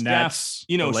Nets,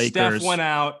 Steph went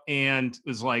out and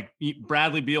was like,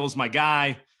 Bradley Beal's my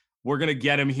guy. We're going to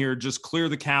get him here. Just clear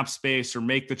the cap space or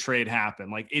make the trade happen.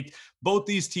 Like both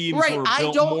these teams were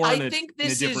built more in a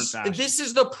different fashion. This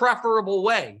is the preferable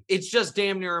way. It's just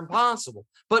damn near impossible.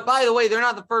 But by the way, they're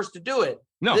not the first to do it.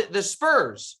 No, the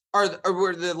Spurs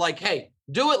were like, hey,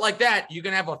 do it like that. You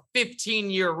can have a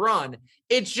 15-year run.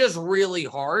 It's just really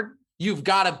hard. You've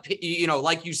got to,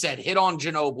 like you said, hit on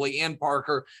Ginobili and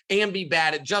Parker and be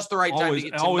bad at just the right time to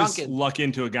get Tim Duncan. Luck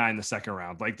into a guy in the second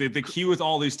round. Like the key with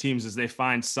all these teams is they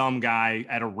find some guy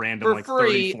at a random for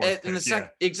free 34th in the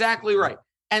Exactly right.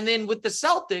 And then with the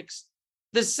Celtics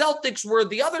were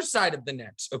the other side of the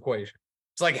Nets equation.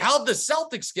 It's like, how'd the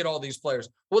Celtics get all these players?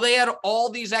 Well, they had all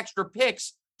these extra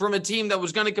picks from a team that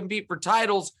was going to compete for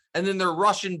titles, and then their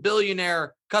Russian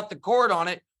billionaire cut the cord on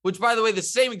it. Which, by the way, the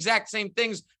exact same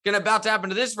thing's going to about to happen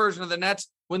to this version of the Nets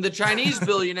when the Chinese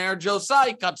billionaire Joe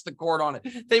Tsai cuts the cord on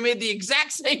it. They made the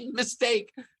exact same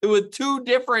mistake with two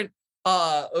different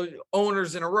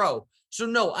owners in a row. So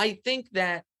no, I think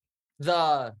that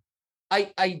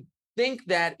I think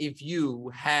that if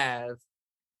you have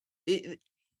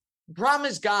problem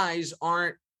is guys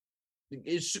aren't.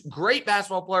 It's great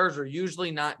basketball players are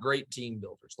usually not great team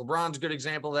builders. LeBron's a good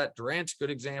example of that. Durant's a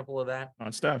good example of that.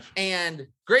 On Steph. And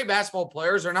great basketball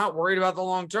players are not worried about the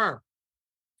long term.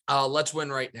 Let's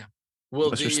win right now.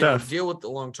 We'll deal with the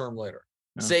long term later.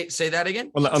 Yeah. Say that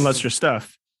again. Well, unless you're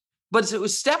Steph. But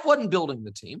Steph wasn't building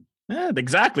the team. Yeah,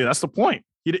 exactly. That's the point.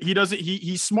 He doesn't.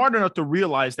 He's smart enough to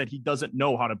realize that he doesn't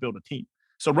know how to build a team.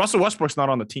 So Russell Westbrook's not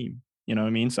on the team. You know what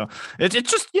I mean? So it's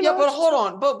just, but hold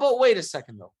on. But wait a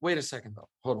second though.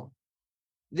 Hold on.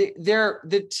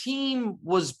 The team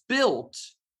was built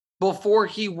before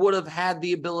he would have had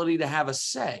the ability to have a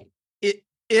say.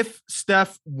 If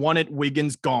Steph wanted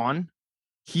Wiggins gone,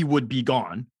 he would be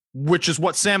gone, which is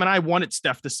what Sam and I wanted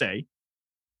Steph to say.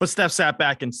 But Steph sat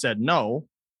back and said, no,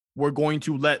 we're going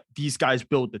to let these guys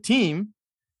build the team.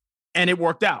 And it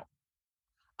worked out.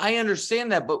 I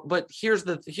understand that, but here's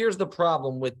the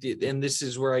problem with and this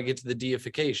is where I get to the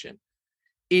deification.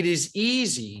 It is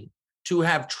easy to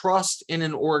have trust in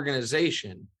an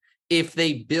organization if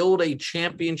they build a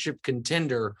championship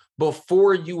contender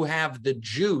before you have the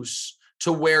juice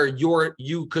to where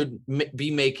you could be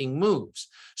making moves.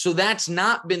 So that's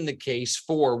not been the case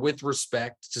with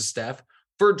respect to Steph,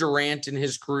 for Durant in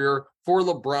his career, for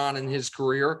LeBron in his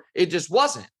career. It just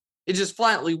wasn't. It just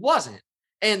flatly wasn't.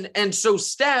 And so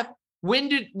Steph,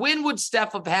 when would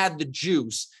Steph have had the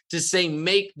juice to say,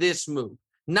 make this move?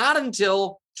 Not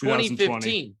until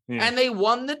 2015. Yeah. And they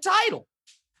won the title.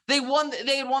 They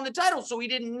had won the title. So he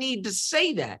didn't need to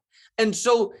say that. And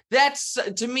so that's,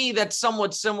 to me, that's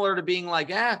somewhat similar to being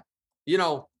like,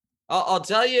 I'll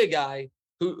tell you a guy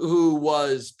who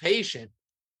was patient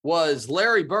was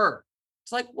Larry Bird.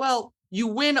 It's like, well, you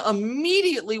win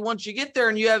immediately once you get there,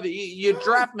 and you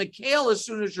draft McHale as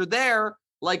soon as you're there.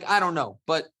 Like, I don't know,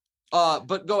 but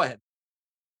go ahead.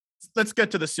 Let's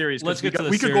get to the series. We could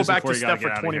go back to Steph for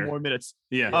 20 more minutes.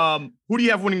 Yeah. Who do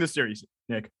you have winning the series,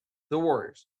 Nick? The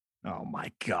Warriors. Oh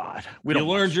my God. You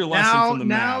learned your lesson from the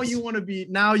Now Mavs. you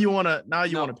want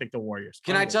to pick the Warriors.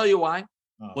 Can I tell you why?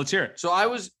 Let's hear it. So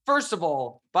first of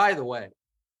all, by the way,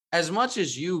 as much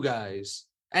as you guys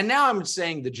And now I'm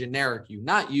saying the generic you,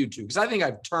 not you two, because I think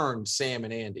I've turned Sam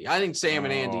and Andy. I think Sam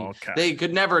and Andy, they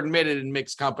could never admit it in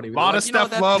mixed company. A lot of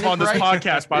Steph love on this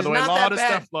podcast, by the way. A lot of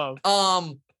Steph love.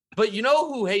 But you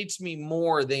know who hates me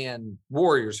more than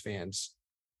Warriors fans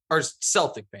are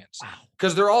Celtic fans,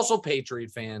 because they're also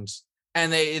Patriot fans,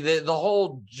 and the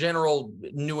whole general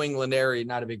New England area,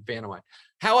 not a big fan of mine.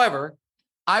 However,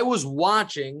 I was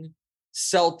watching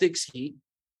Celtics Heat,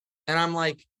 and I'm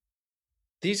like,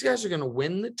 these guys are going to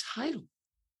win the title,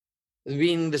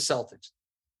 being the Celtics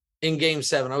in Game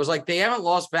 7. I was like, they haven't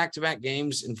lost back-to-back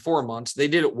games in 4 months. They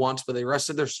did it once, but they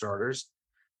rested their starters.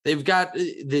 They've got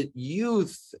the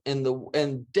youth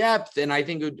and depth, and I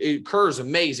think Kerr is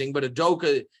amazing, but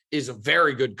Udoka is a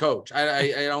very good coach.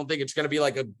 I don't think it's going to be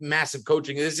like a massive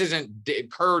coaching. This isn't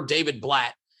Kerr, David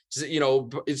Blatt,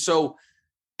 so.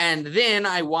 And then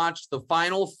I watched the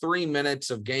final 3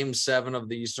 minutes of Game 7 of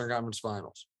the Eastern Conference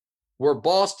Finals, where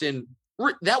Boston,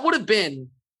 that would have been,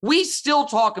 we still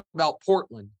talk about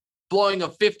Portland blowing a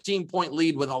 15-point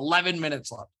lead with 11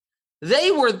 minutes left. They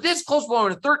were this close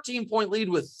blowing a 13-point lead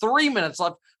with 3 minutes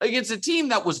left against a team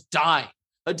that was dying,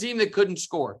 a team that couldn't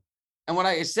score. And what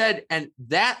I said, and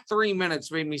that 3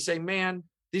 minutes made me say, man,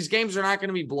 these games are not going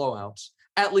to be blowouts.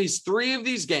 At least 3 of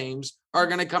these games are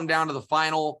going to come down to the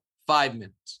final 5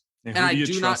 minutes. And I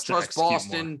do not trust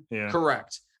Boston. Yeah.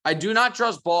 Correct. I do not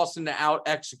trust Boston to out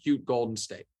execute Golden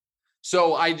State.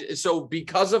 So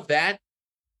because of that,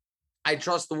 I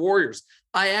trust the Warriors.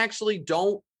 I actually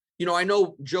don't, I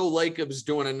know Joe Lacob's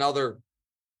doing another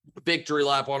victory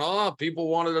lap on, people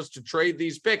wanted us to trade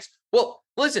these picks. Well,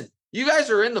 listen, you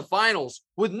guys are in the finals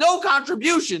with no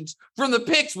contributions from the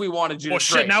picks we wanted you to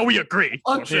trade. Shit, now we agree.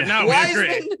 Now we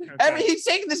agree. I mean, he's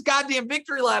taking this goddamn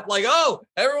victory lap like,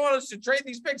 everyone wants to trade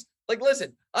these picks. Like,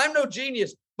 listen, I'm no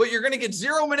genius, but you're going to get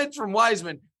 0 minutes from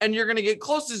Wiseman, and you're going to get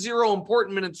close to 0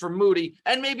 important minutes from Moody,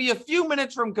 and maybe a few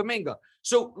minutes from Kuminga.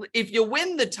 So if you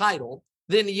win the title,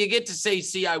 then you get to say,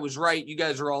 see, I was right. You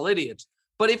guys are all idiots.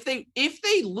 But if they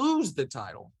lose the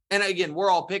title, and again, we're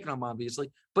all picking them,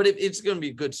 obviously, but if it's going to be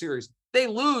a good series, they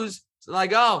lose, it's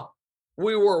like,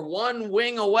 we were one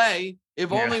wing away.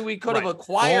 If only we could have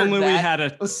acquired we had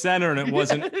a center and it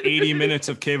wasn't 80 minutes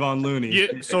of Kayvon Looney.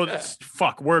 Yeah, so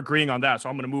we're agreeing on that. So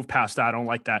I'm going to move past that. I don't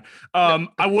like that. Let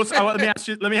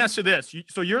me ask you this.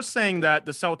 So you're saying that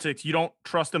the Celtics, you don't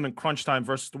trust them in crunch time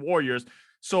versus the Warriors.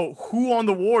 So who on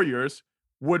the Warriors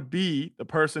would be the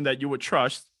person that you would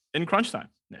trust in crunch time,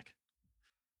 Nick?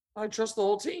 I trust the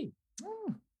whole team.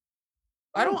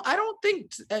 I don't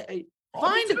think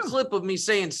find a clip of me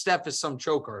saying Steph is some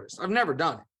choke artist. I've never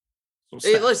done it.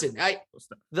 Hey, listen, is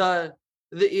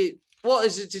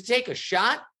it to take a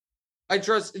shot? I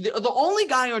trust the only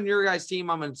guy on your guys' team.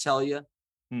 I'm going to tell you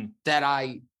that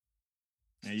I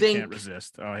think can't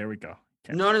resist. Oh, here we go.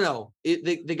 No.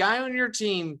 The guy on your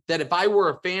team that if I were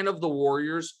a fan of the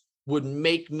Warriors would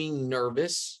make me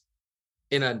nervous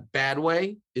in a bad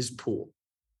way is Poole.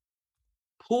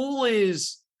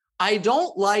 I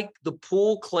don't like the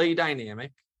Poole Clay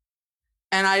dynamic,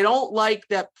 and I don't like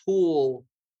that Poole.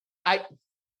 I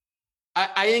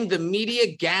think the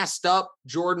media gassed up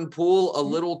Jordan Poole a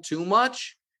little too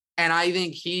much, and I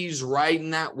think he's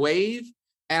riding that wave.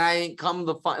 And I think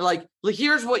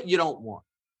here's what you don't want.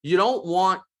 You don't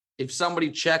want, if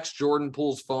somebody checks Jordan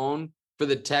Poole's phone, for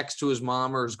the text to his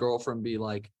mom or his girlfriend be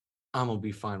like, I'm gonna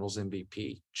be Finals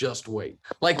MVP. Just wait.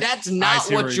 Like, that's not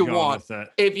what you want.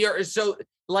 If you're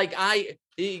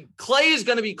Clay is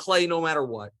gonna be Clay no matter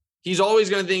what. He's always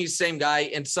going to think he's the same guy,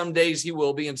 and some days he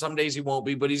will be, and some days he won't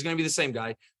be, but he's going to be the same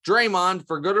guy. Draymond,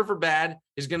 for good or for bad,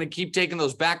 is going to keep taking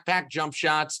those backpack jump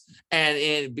shots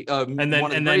and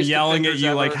then yelling at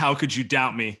you like, how could you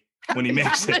doubt me when he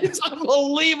makes it? It's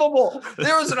unbelievable.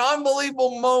 There was an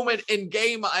unbelievable moment in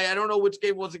game. I don't know which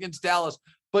game it was against Dallas,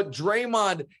 but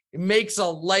Draymond makes a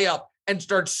layup and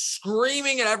starts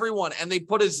screaming at everyone, and they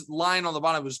put his line on the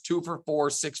bottom. It was 2 for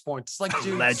 4, 6 points. It's like,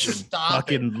 dude, legend, stop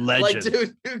fucking it. legend. Like,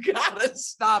 dude, you gotta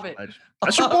stop it. Legend.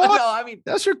 That's your boy. No, I mean,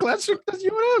 that's you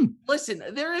and him. Listen,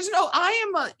 I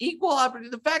am an equal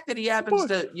opportunity. The fact that he happens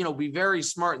to, be very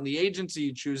smart in the agency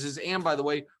he chooses, and by the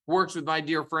way, works with my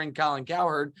dear friend Colin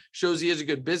Cowherd, shows he has a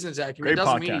good business acumen. It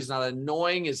doesn't mean he's not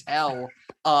annoying as hell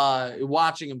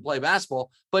watching him play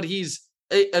basketball, but he's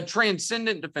a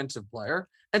transcendent defensive player.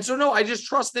 And so, no, I just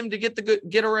trust them to get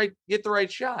the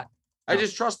right shot. I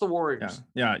just trust the Warriors.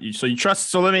 Yeah. So you trust.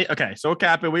 So So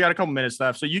cap it. We got a couple minutes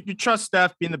left. So you trust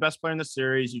Steph being the best player in the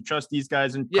series. You trust these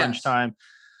guys in crunch time.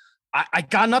 I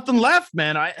got nothing left,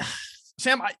 man. How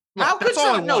could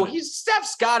someone? No,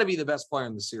 Steph's got to be the best player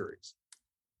in the series.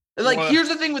 Here's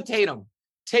the thing with Tatum.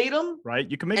 Right?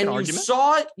 You can make an argument. You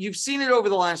saw it. You've seen it over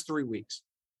the last 3 weeks.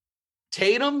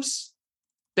 Tatum's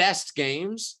best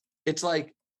games, it's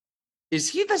like, is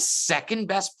he the second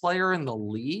best player in the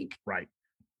league? Right.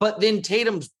 But then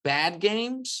Tatum's bad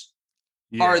games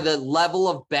are the level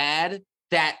of bad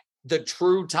that the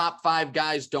true top 5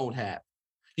 guys don't have.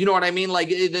 You know what I mean? Like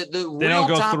the They real don't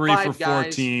go top 3 5 for guys,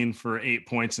 14 for 8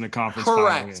 points in a conference final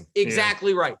correct. game.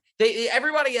 Exactly right.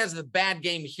 Everybody has the bad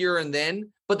game here and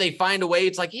then, but they find a way.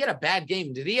 It's like he had a bad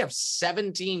game. Did he have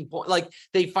 17 points? Like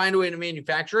they find a way to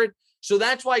manufacture it. So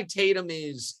that's why Tatum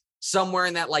is somewhere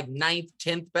in that like 9th,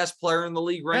 10th best player in the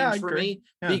league range for me,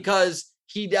 because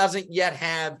he doesn't yet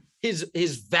have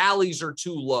his valleys are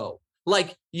too low.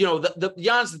 Like, you know, the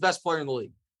Giannis is the best player in the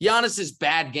league. Giannis's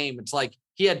bad game, it's like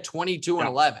he had 22 and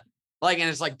 11. Like, and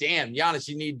it's like, damn, Giannis,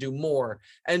 you need to do more.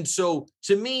 And so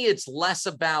to me, it's less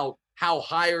about how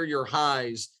high are your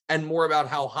highs and more about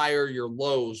how high are your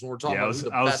lows when we're talking about who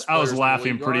the best I was players in the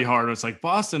laughing league pretty are. hard. It's like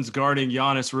Boston's guarding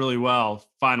Giannis really well.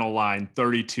 Final line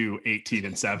 32, 18,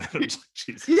 and 7. I'm just like,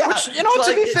 Jesus. Yeah, Which, you know,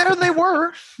 to be fair, they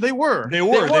were. They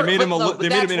made him but they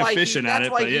made him inefficient at it.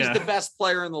 That's why But he's yeah, the best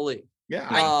player in the league. Yeah.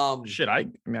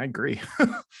 I agree.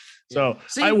 So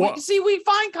we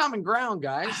find common ground,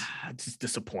 guys. it's just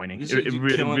disappointing. It It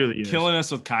really is. killing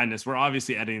us with kindness. We're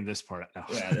obviously editing this part out.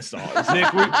 Yeah, that's all.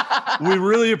 Nick, we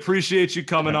really appreciate you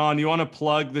coming on. You want to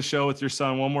plug the show with your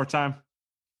son one more time?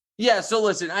 Yeah. So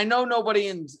listen, I know nobody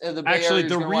in the Bay Actually, Area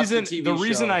is gonna watch the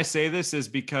reason show. I say this is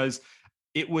because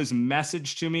it was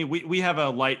messaged to me. We have a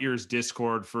Light Years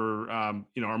Discord for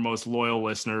our most loyal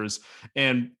listeners,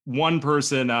 and one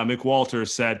person, Mick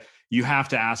Walters, said you have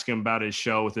to ask him about his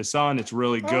show with his son. It's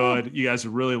really good. You guys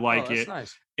would really like it.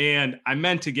 Nice. And I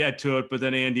meant to get to it, but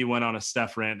then Andy went on a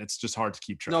Steph rant. It's just hard to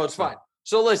keep track. No, it's fine.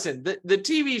 So listen, the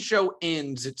TV show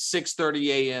ends at 6:30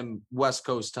 a.m. West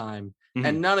Coast time,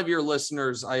 and none of your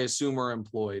listeners, I assume, are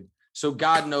employed. So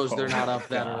God knows they're not up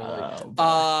that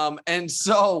early. And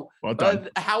so, well done.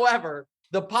 However,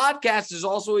 the podcast is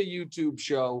also a YouTube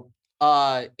show.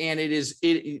 And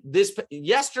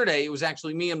yesterday it was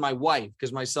actually me and my wife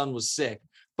because my son was sick,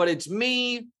 but it's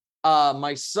me,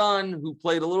 my son who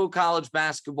played a little college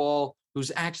basketball,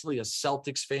 who's actually a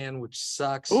Celtics fan, which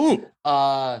sucks. Ooh.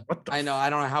 I know. I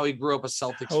don't know how he grew up a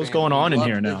Celtics fan. What's going on in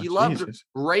here now? He loved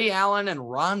Ray Allen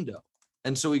and Rondo.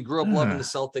 And so he grew up loving the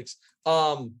Celtics.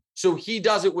 So he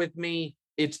does it with me.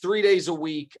 It's 3 days a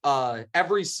week.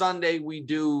 Every Sunday we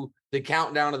do the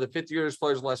countdown of the 50 years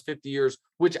players of the last 50 years,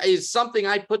 which is something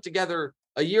I put together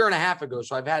a year and a half ago.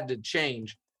 So I've had to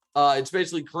change. It's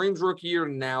basically Kareem's rookie year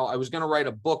now. I was going to write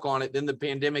a book on it. Then the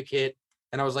pandemic hit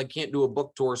and I was like, can't do a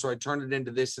book tour. So I turned it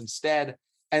into this instead.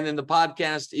 And then the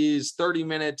podcast is 30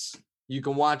 minutes. You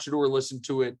can watch it or listen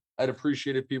to it. I'd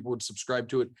appreciate if people would subscribe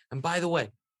to it. And by the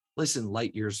way, listen,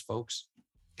 Light Years, folks.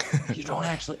 You don't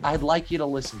actually, I'd like you to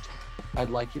listen to it. I'd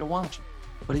like you to watch it.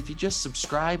 But if you just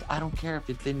subscribe, I don't care if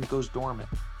it then goes dormant.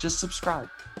 Just subscribe.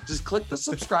 Just click the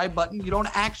subscribe button. You don't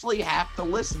actually have to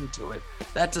listen to it.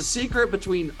 That's a secret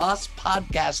between us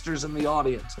podcasters and the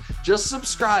audience. Just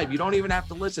subscribe. You don't even have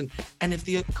to listen. And if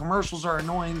the commercials are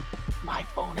annoying, my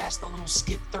phone has the little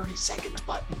skip 30 seconds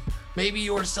button. Maybe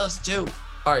yours does too.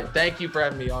 All right. Thank you for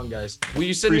having me on, guys. Will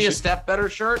you send me a Steph Better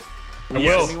shirt? I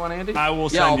will. Send me one, Andy? I will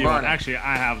send you one. it. Actually,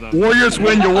 I have them. Warriors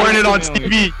win. You're wearing it on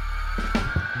TV.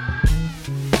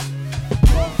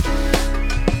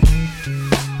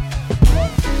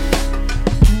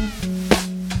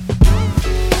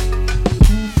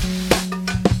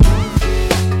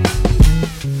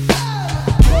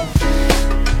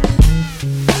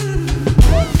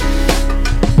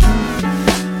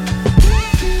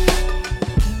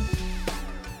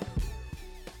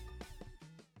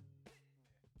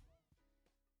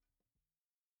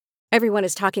 Everyone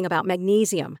is talking about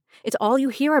magnesium. It's all you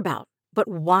hear about. But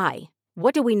why?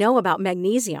 What do we know about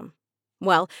magnesium?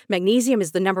 Well, magnesium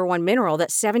is the #1 mineral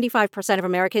that 75% of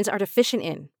Americans are deficient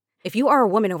in. If you are a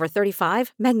woman over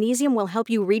 35, magnesium will help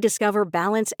you rediscover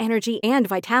balance, energy, and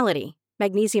vitality.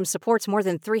 Magnesium supports more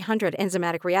than 300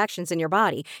 enzymatic reactions in your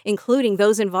body, including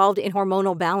those involved in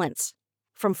hormonal balance.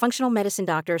 From functional medicine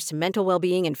doctors to mental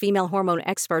well-being and female hormone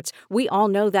experts, we all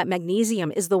know that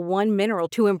magnesium is the one mineral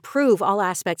to improve all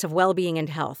aspects of well-being and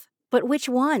health. But which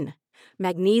one?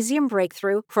 Magnesium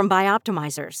Breakthrough from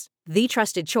Bioptimizers, the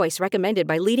trusted choice recommended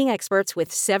by leading experts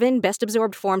with 7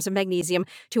 best-absorbed forms of magnesium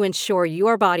to ensure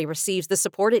your body receives the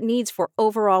support it needs for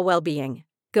overall well-being.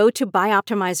 Go to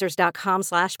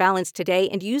bioptimizers.com/balance today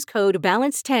and use code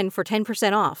BALANCE10 for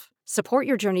 10% off. Support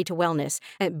your journey to wellness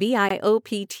at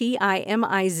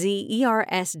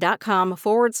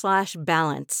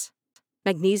bioptimizers.com/balance.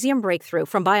 Magnesium Breakthrough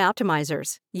from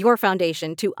Bioptimizers, your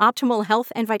foundation to optimal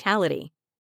health and vitality.